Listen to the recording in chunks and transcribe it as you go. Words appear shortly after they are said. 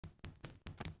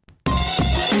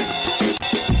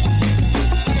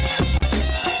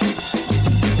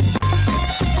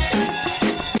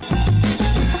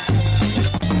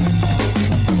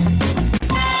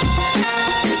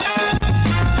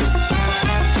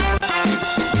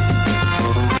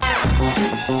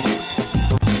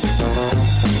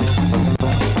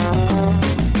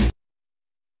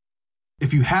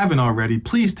If you haven't already,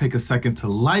 please take a second to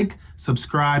like,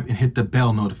 subscribe, and hit the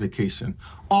bell notification.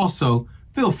 Also,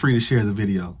 feel free to share the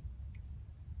video.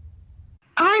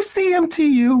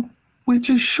 ICMTU, which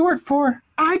is short for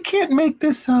I Can't Make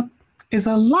This Up, is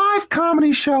a live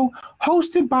comedy show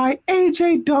hosted by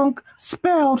AJ Dunk,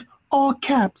 spelled all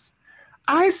caps.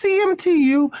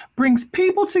 ICMTU brings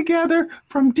people together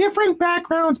from different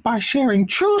backgrounds by sharing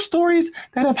true stories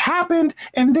that have happened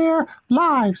in their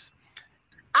lives.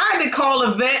 I had to call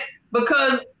a vet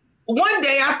because one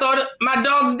day I thought my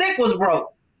dog's dick was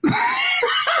broke.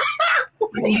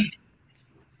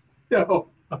 No.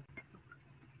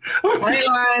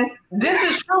 Rayline, this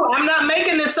is true. I'm not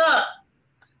making this up.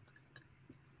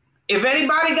 If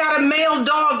anybody got a male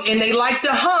dog and they like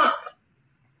to hump,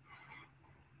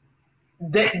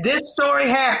 this story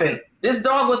happened. This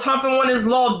dog was humping one of his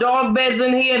little dog beds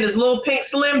in here, and his little pink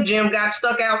Slim Jim got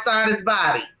stuck outside his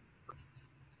body.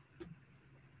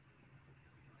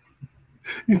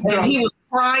 And he was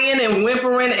crying and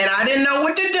whimpering, and I didn't know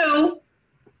what to do.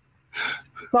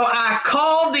 So I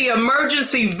called the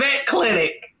emergency vet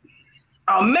clinic.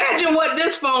 Imagine what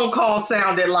this phone call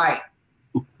sounded like.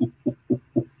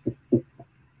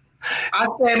 I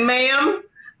said, ma'am,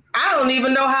 I don't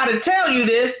even know how to tell you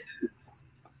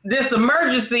this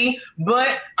emergency,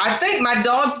 but I think my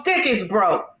dog's dick is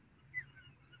broke.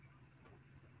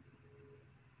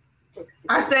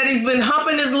 I said he's been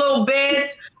humping his little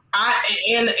beds.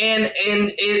 And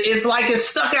it's like it's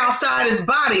stuck outside his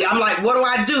body. I'm like, what do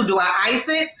I do? Do I ice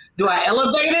it? Do I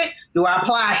elevate it? Do I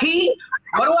apply heat?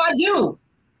 What do I do?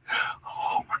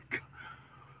 Oh my God.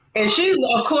 And she's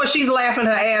laughing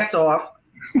her ass off.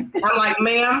 I'm like,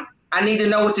 ma'am, I need to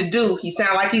know what to do. He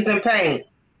sounds like he's in pain.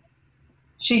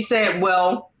 She said,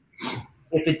 well,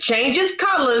 if it changes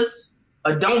colors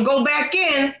or don't go back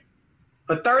in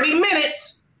for 30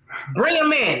 minutes, bring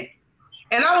him in.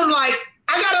 And I was like,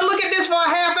 I got to look at